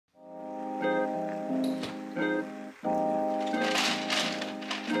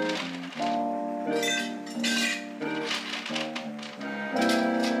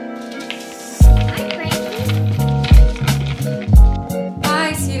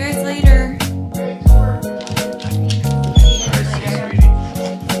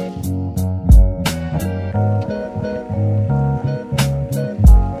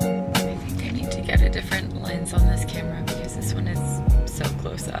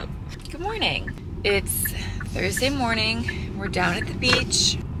morning. It's Thursday morning. We're down at the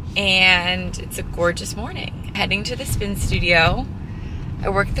beach and it's a gorgeous morning. Heading to the spin studio. I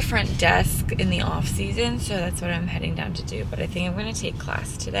work the front desk in the off season, so that's what I'm heading down to do. But I think I'm gonna take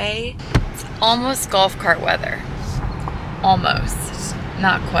class today. It's almost golf cart weather. Almost.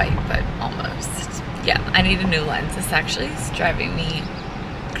 Not quite, but almost. Yeah, I need a new lens. This actually is driving me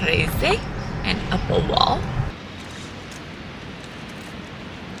crazy and up a wall.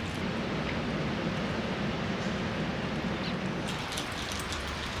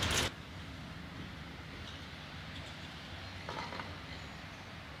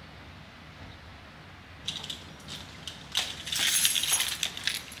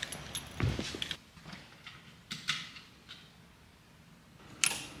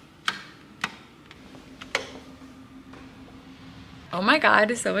 Oh my God,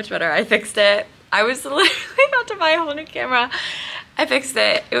 it's so much better. I fixed it. I was literally about to buy a whole new camera. I fixed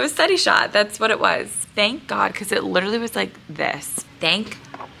it. It was steady shot. That's what it was. Thank God, because it literally was like this. Thank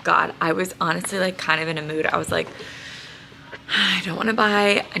God. I was honestly like kind of in a mood. I was like, I don't want to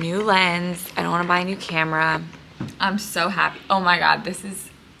buy a new lens. I don't want to buy a new camera. I'm so happy. Oh my God, I'm so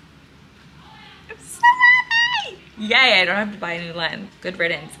happy. Yay, I don't have to buy a new lens. Good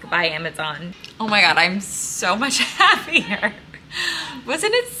riddance. Goodbye, Amazon. Oh my God, I'm so much happier.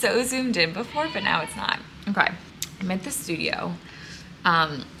 Wasn't it so zoomed in before? But now it's not. Okay, I'm at the studio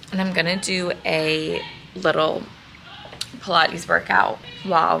and I'm gonna do a little Pilates workout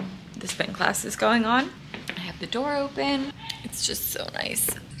while the spin class is going on. I have the door open. It's just so nice.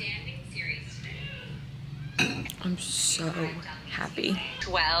 I'm so happy.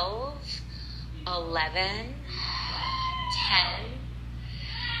 12, 11,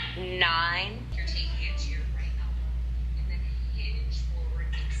 10, 9. You're taking it to your right elbow and then hinge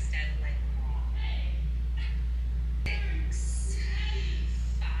forward, extend leg long. 6,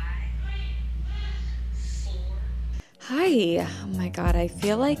 5, 4. Hi. Oh my God, I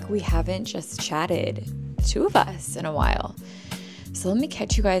feel like we haven't just chatted, the two of us, in a while. So let me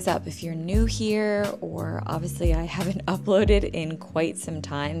catch you guys up if you're new here, or obviously I haven't uploaded in quite some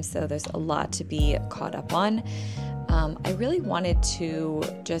time, so there's a lot to be caught up on. I really wanted to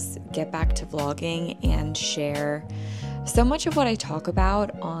just get back to vlogging and share so much of what I talk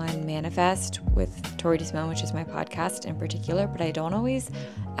about on Manifest with Tori, DeSimone, which is my podcast in particular, but I don't always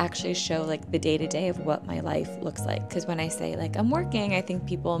actually show like the day-to-day of what my life looks like. Because when I say like I'm working, I think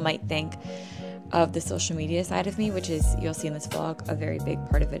people might think of the social media side of me, which is, you'll see in this vlog, a very big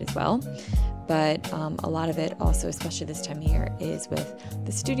part of it as well. But a lot of it also, especially this time of year, is with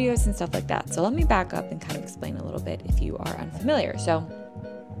the studios and stuff like that. So let me back up and kind of explain a little bit if you are unfamiliar. So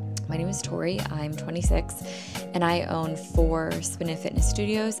my name is Tori, I'm 26, and I own 4 spin and fitness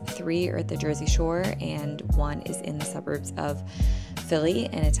studios. 3 are at the Jersey Shore, and 1 is in the suburbs of Philly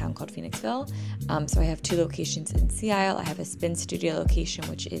in a town called Phoenixville. So I have 2 locations in Sea Isle. I have a spin studio location,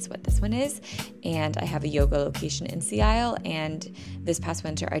 which is what this one is, and I have a yoga location in Sea Isle, and this past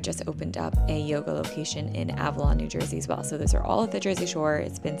winter I just opened up a yoga location in Avalon, New Jersey as well. So those are all at the Jersey Shore.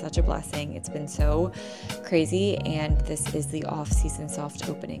 It's been such a blessing. It's been so crazy, and this is the off-season soft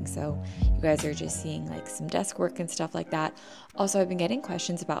opening. So you guys are just seeing like some desk work and stuff like that. Also, I've been getting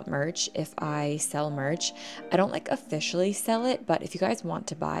questions about merch, if I sell merch. I don't like officially sell it, but if you guys want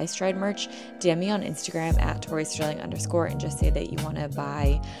to buy Stride merch, DM me on Instagram at @ToriSterling_ and just say that you want to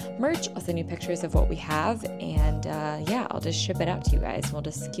buy merch. I'll send you pictures of what we have, and yeah, I'll just ship it out to you guys. We'll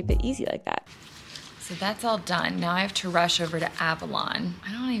just keep it easy like that. So that's all done. Now I have to rush over to Avalon.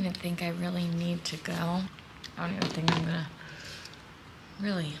 I don't even think I really need to go. I don't even think I'm gonna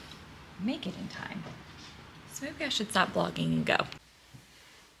really make it in time. So maybe I should stop vlogging and go.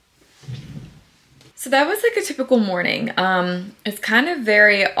 So that was like a typical morning. It's kind of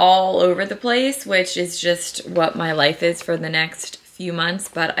very all over the place, which is just what my life is for the next few months,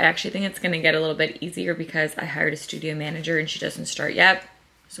 but I actually think it's gonna get a little bit easier because I hired a studio manager and she doesn't start yet.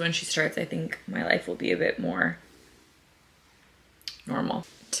 So when she starts, I think my life will be a bit more normal.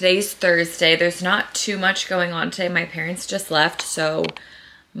 Today's Thursday. There's not too much going on today. My parents just left, so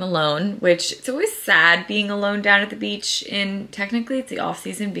I'm alone, which it's always sad being alone down at the beach. Technically it's the off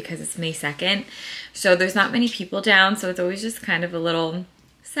season because it's May 2nd. So there's not many people down. So it's always just kind of a little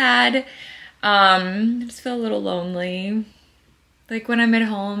sad. I just feel a little lonely. Like when I'm at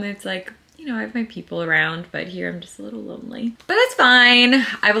home, it's like, you know, I have my people around, but here I'm just a little lonely. But that's fine.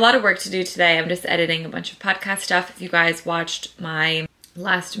 I have a lot of work to do today. I'm just editing a bunch of podcast stuff. If you guys watched my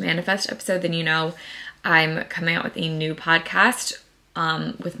last Manifest episode, then you know I'm coming out with a new podcast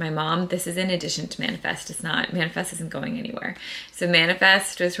with my mom. This is in addition to Manifest. Manifest isn't going anywhere. So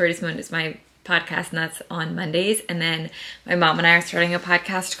Manifest with Tori DeSimone is my podcast, and that's on Mondays. And then my mom and I are starting a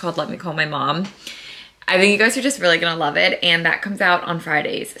podcast called Let Me Call My Mom. I think you guys are just really gonna love it, and that comes out on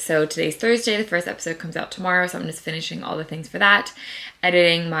Fridays. So today's Thursday, the first episode comes out tomorrow, so I'm just finishing all the things for that,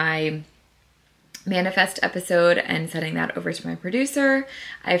 editing my manifest episode and sending that over to my producer.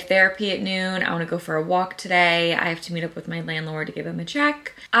 I have therapy at noon. I want to go for a walk today. I have to meet up with my landlord to give him a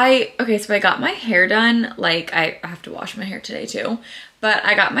check. Okay, so I got my hair done. Like, I have to wash my hair today too, but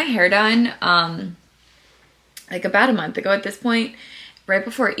I got my hair done like about a month ago at this point, right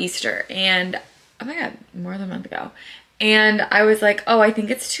before Easter. And oh my God, more than a month ago. And I was like, oh, I think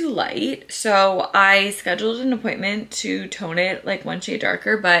it's too light. So I scheduled an appointment to tone it like one shade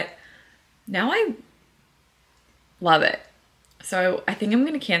darker, but now I love it. So I think I'm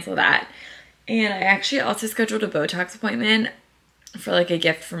going to cancel that. And I actually also scheduled a Botox appointment for like a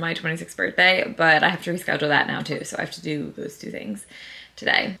gift for my 26th birthday, but I have to reschedule that now too. So I have to do those two things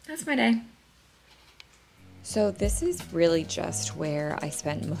today. That's my day. So this is really just where I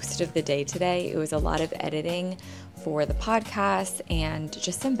spent most of the day today. It was a lot of editing for the podcast and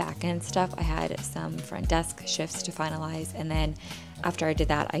just some back-end stuff. I had some front desk shifts to finalize, and then after I did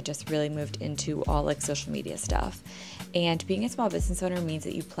that, I just really moved into all like social media stuff. And being a small business owner means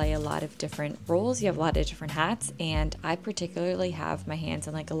that you play a lot of different roles. You have a lot of different hats, and I particularly have my hands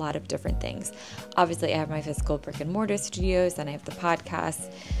on like a lot of different things. Obviously, I have my physical brick and mortar studios, then I have the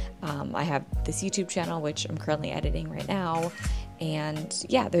podcast. I have this YouTube channel, which I'm currently editing right now. And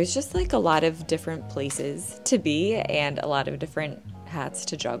yeah, there's just like a lot of different places to be and a lot of different hats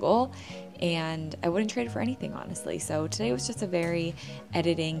to juggle. And I wouldn't trade it for anything, honestly. So today was just a very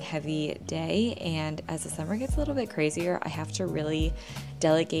editing heavy day. And as the summer gets a little bit crazier, I have to really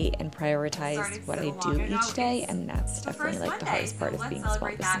delegate and prioritize what I do each day. And that's definitely like the hardest part of being a small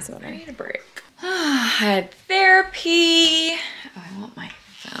business owner. I need a break. I had therapy. Oh, I want my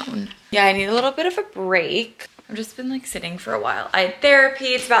phone. Yeah, I need a little bit of a break. I've just been like sitting for a while. I had therapy.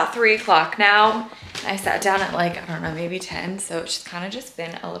 It's about 3 o'clock now. I sat down at like, I don't know, maybe 10. So it's just kind of just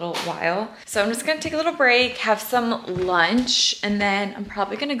been a little while. So I'm just gonna take a little break, have some lunch, and then I'm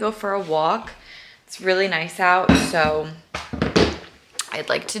probably gonna go for a walk. It's really nice out, so I'd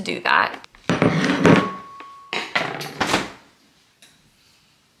like to do that.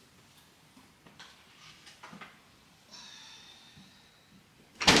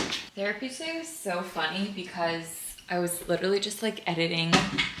 Therapy today was so funny because I was literally just like editing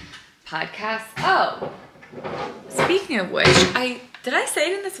podcasts. Oh, speaking of which, did I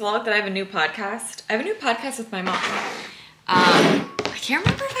say it in this vlog that I have a new podcast? I have a new podcast with my mom. I can't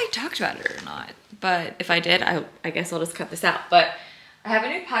remember if I talked about it or not, but if I did, I guess I'll just cut this out. But I have a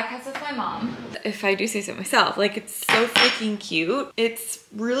new podcast with my mom. If I do say so myself, like it's so freaking cute. It's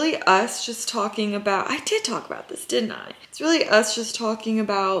really us just talking about, I did talk about this, didn't I? It's really us just talking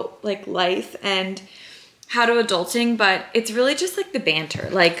about like life and how to adulting, but it's really just like the banter.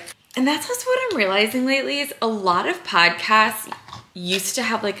 Like, and that's just what I'm realizing lately is a lot of podcasts used to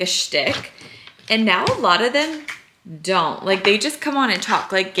have like a shtick, and now a lot of them don't. Like they just come on and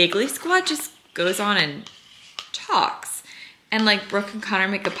talk. Like Giggly Squad just goes on and talks. And like Brooke and Connor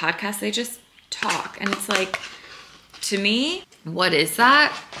make a podcast, they just talk. And it's like, to me, what is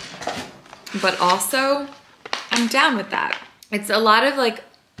that? But also, I'm down with that. It's a lot of like,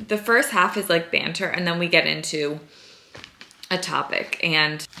 the first half is like banter, and then we get into a topic.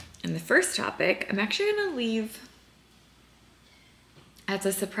 And in the first topic, I'm actually gonna leave as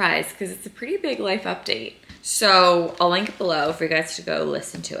a surprise because it's a pretty big life update. So I'll link it below for you guys to go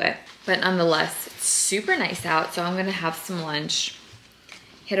listen to it. But nonetheless, it's super nice out. So I'm gonna have some lunch,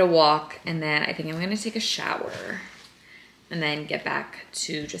 hit a walk, and then I think I'm gonna take a shower and then get back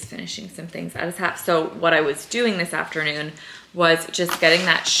to just finishing some things at his house. So what I was doing this afternoon was just getting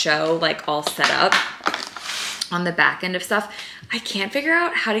that show like all set up on the back end of stuff. I can't figure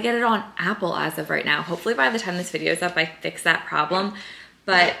out how to get it on Apple as of right now. Hopefully by the time this video is up, I fix that problem.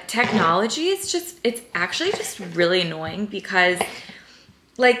 But technology is just, it's actually just really annoying because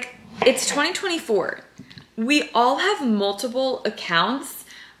like it's 2024. We all have multiple accounts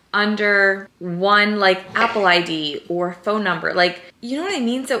under one like Apple ID or phone number. Like, you know what I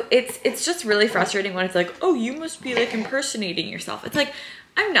mean? So it's just really frustrating when it's like, oh, you must be like impersonating yourself. It's like,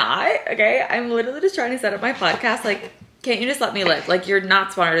 I'm not, okay? I'm literally just trying to set up my podcast. Like, can't you just let me live? Like, you're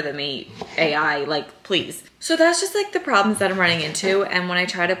not smarter than me, AI, like, please. So that's just like the problems that I'm running into. And when I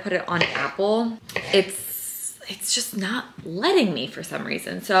try to put it on Apple, it's just not letting me for some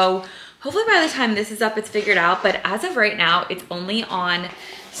reason. So hopefully by the time this is up, it's figured out. But as of right now, it's only on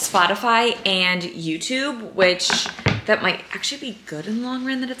Spotify and YouTube, which that might actually be good in the long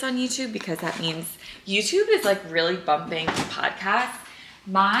run that it's on YouTube, because that means YouTube is like really bumping podcasts.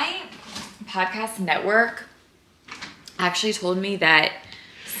 My podcast network actually told me that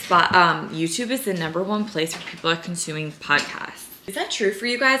YouTube is the #1 place where people are consuming podcasts. Is that true for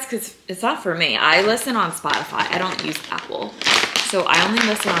you guys? Because it's not for me. I listen on Spotify. I don't use Apple. So I only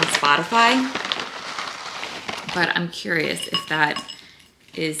listen on Spotify. But I'm curious if that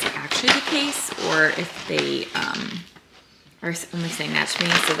is actually the case or if they are only saying that to me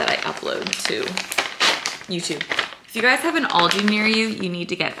so that I upload to YouTube. If you guys have an algae near you, you need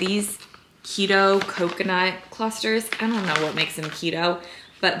to get these keto coconut clusters. I don't know what makes them keto,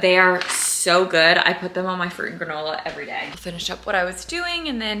 but they are so good. I put them on my fruit and granola every day. I'll finish up what I was doing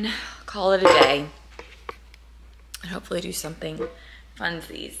and then call it a day. And hopefully do something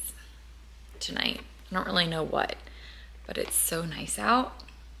funsies tonight. I don't really know what, but it's so nice out.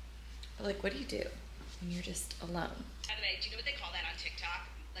 But like, what do you do when you're just alone? By the way, do you know what they call that on TikTok?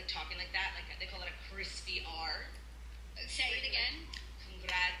 Like talking like that? Like they call it a crispy R. Say it again.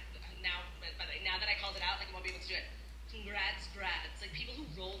 Congrats. Now that I called it out, like I won't be able to do it. Congrats, Brad. It's like people who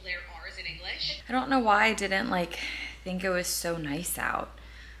roll their R's in English. I don't know why I didn't like think it was so nice out,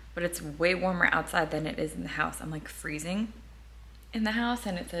 but it's way warmer outside than it is in the house. I'm like freezing in the house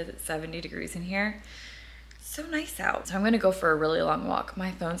and it says it's 70 degrees in here. It's so nice out. So I'm gonna go for a really long walk.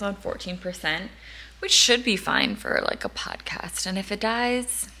 My phone's on 14%, which should be fine for like a podcast. And if it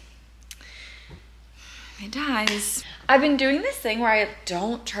dies, it dies. I've been doing this thing where I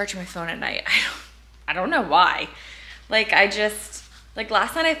don't charge my phone at night. I don't know why. Like like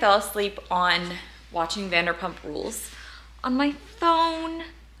last night I fell asleep on watching Vanderpump Rules on my phone,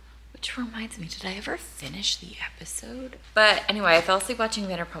 which reminds me, did I ever finish the episode? But anyway, I fell asleep watching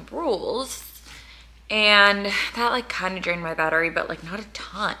Vanderpump Rules and that like kind of drained my battery, but like not a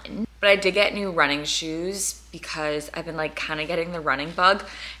ton. But I did get new running shoes because I've been like kind of getting the running bug.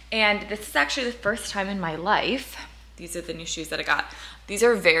 And this is actually the first time in my life. These are the new shoes that I got. These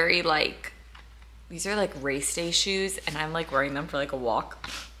are these are like race day shoes and I'm like wearing them for like a walk,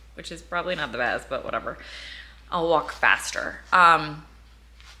 which is probably not the best, but whatever. I'll walk faster.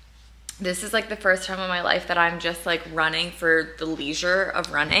 This is like the first time in my life that I'm just like running for the leisure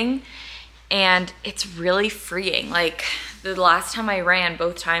of running. And it's really freeing. Like the last time I ran,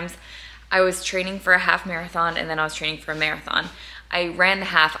 both times I was training for a half marathon and then I was training for a marathon. I ran the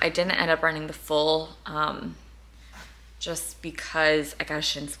half. I didn't end up running the full just because I got a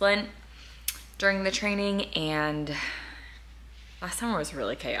shin splint during the training, and last summer was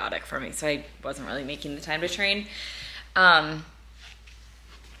really chaotic for me, so I wasn't really making the time to train. But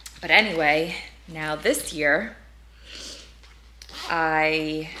anyway, now this year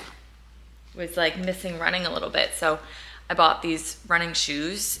I was like missing running a little bit, so I bought these running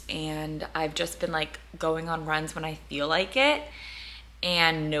shoes and I've just been like going on runs when I feel like it,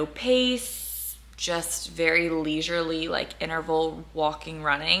 and no pace, just very leisurely like interval walking,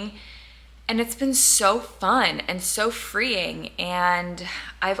 running. And it's been so fun and so freeing. And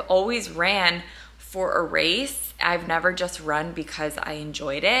I've always ran for a race. I've never just run because I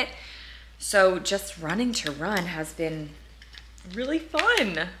enjoyed it. So just running to run has been really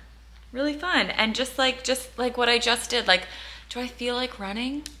fun. Really fun. And just like what I just did, like, do I feel like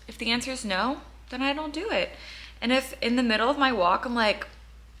running? If the answer is no, then I don't do it. And if in the middle of my walk, I'm like,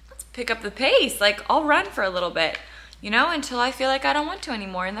 let's pick up the pace. Like I'll run for a little bit, you know, until I feel like I don't want to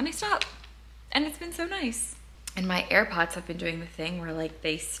anymore. And then I stop. And it's been so nice. And my AirPods have been doing the thing where like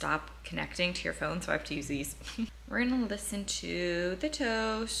they stop connecting to your phone, so I have to use these. We're gonna listen to The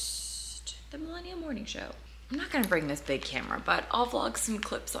Toast, the Millennial Morning Show. I'm not gonna bring this big camera, but I'll vlog some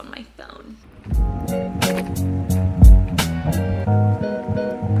clips on my phone.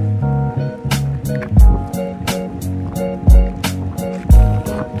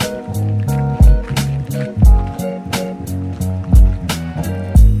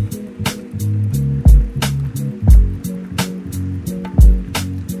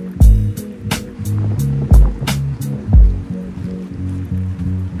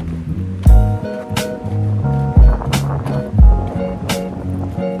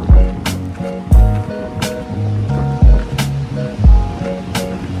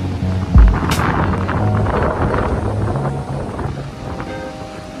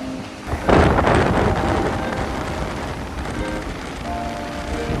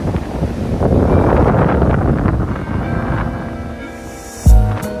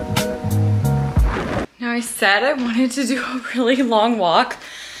 I said I wanted to do a really long walk,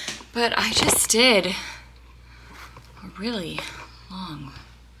 but I just did a really long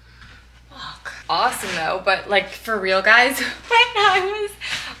walk. Awesome though, but like for real guys, when I was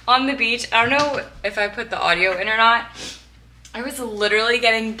on the beach, I don't know if I put the audio in or not, I was literally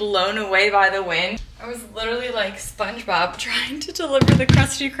getting blown away by the wind. I was literally like SpongeBob trying to deliver the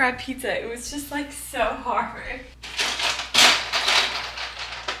Krusty Krab pizza. It was just like so hard.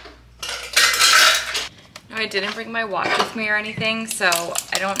 I didn't bring my watch with me or anything, so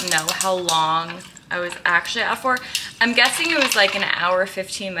I don't know how long I was actually out for. I'm guessing it was like an hour,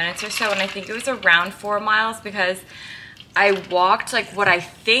 15 minutes or so, and I think it was around 4 miles because I walked like what I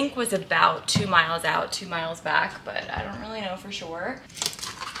think was about 2 miles out, 2 miles back, but I don't really know for sure.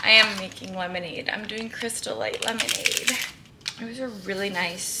 I am making lemonade. I'm doing Crystal Light lemonade. It was a really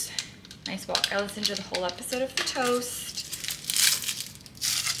nice walk. I listened to the whole episode of The Toast.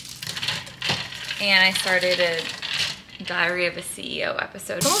 And I started a Diary of a CEO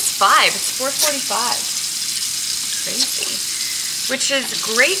episode. It's almost 5, it's 4:45. Crazy. Which is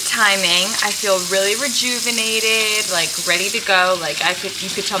great timing. I feel really rejuvenated, like ready to go. Like you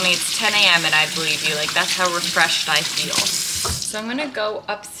could tell me it's 10 a.m. and I'd believe you. Like that's how refreshed I feel. So I'm gonna go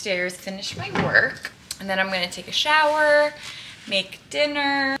upstairs, finish my work, and then I'm gonna take a shower, make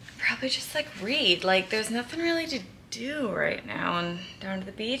dinner, probably just like read. Like there's nothing really to do right now and down to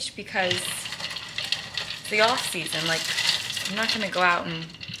the beach because it's the off season. Like I'm not gonna go out and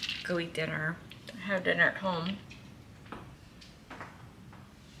go eat dinner. I have dinner at home.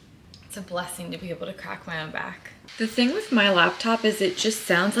 It's a blessing to be able to crack my own back. The thing with my laptop is it just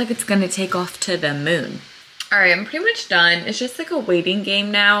sounds like it's gonna take off to the moon. All right, I'm pretty much done. It's just like a waiting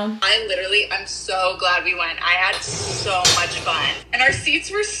game now. I'm so glad we went. I had so much fun. And our seats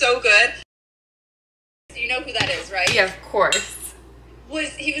were so good. You know who that is, right? Yeah, of course.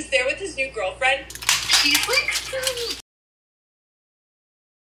 He was there with his new girlfriend. She's like...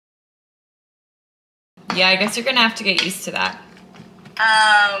 Yeah, I guess you're gonna have to get used to that.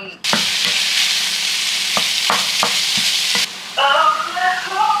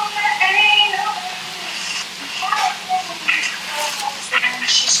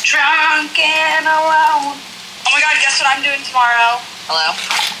 She's drunk and alone. Oh my god, guess what I'm doing tomorrow? Hello?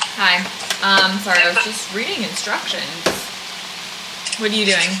 Hi. Sorry, I was just reading instructions. What are you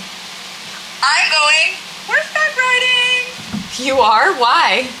doing? I'm going horseback riding. You are?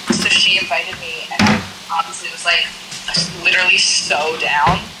 Why? So she invited me and I obviously was like literally so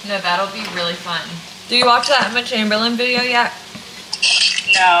down. No, that'll be really fun. Did you watch that Emma Chamberlain video yet?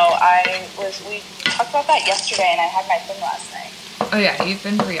 No, we talked about that yesterday and I had my thing last night. Oh yeah, you've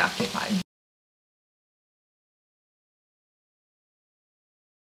been preoccupied.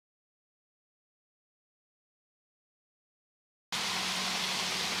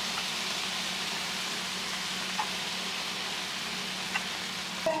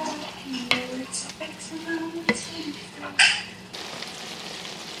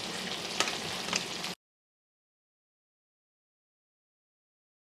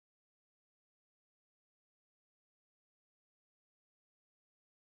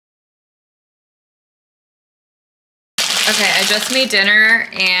 Okay, I just made dinner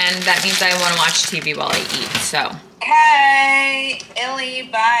and that means I want to watch TV while I eat, so. Okay, Illy,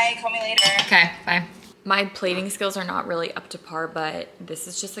 bye, call me later. Okay, bye. My plating skills are not really up to par, but this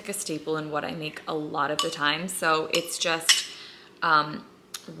is just like a staple in what I make a lot of the time. So it's just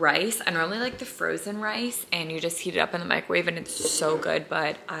rice. I normally like the frozen rice and you just heat it up in the microwave and it's so good,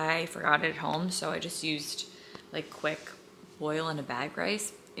 but I forgot it at home. So I just used like quick boil in a bag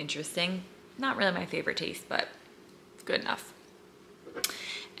rice. Interesting. Not really my favorite taste, but it's good enough.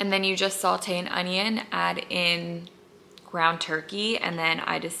 And then you just saute an onion, add in ground turkey, and then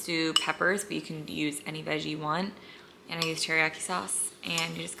I just do peppers, but you can use any veggie you want. And I use teriyaki sauce,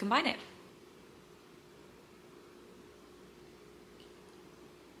 and you just combine it.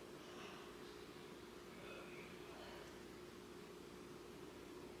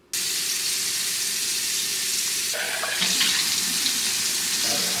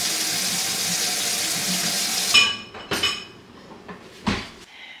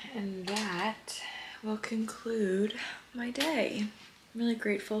 And that will conclude my day. I'm really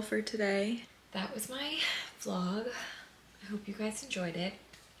grateful for today. That was my vlog. I hope you guys enjoyed it.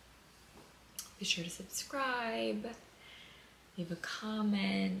 Be sure to subscribe, leave a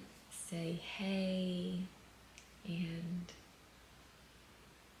comment, say hey, and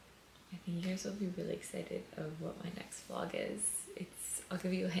I think you guys will be really excited of what my next vlog is. I'll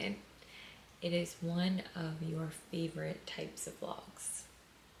give you a hint. It is one of your favorite types of vlogs.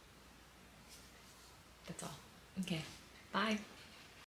 That's all. Okay, bye.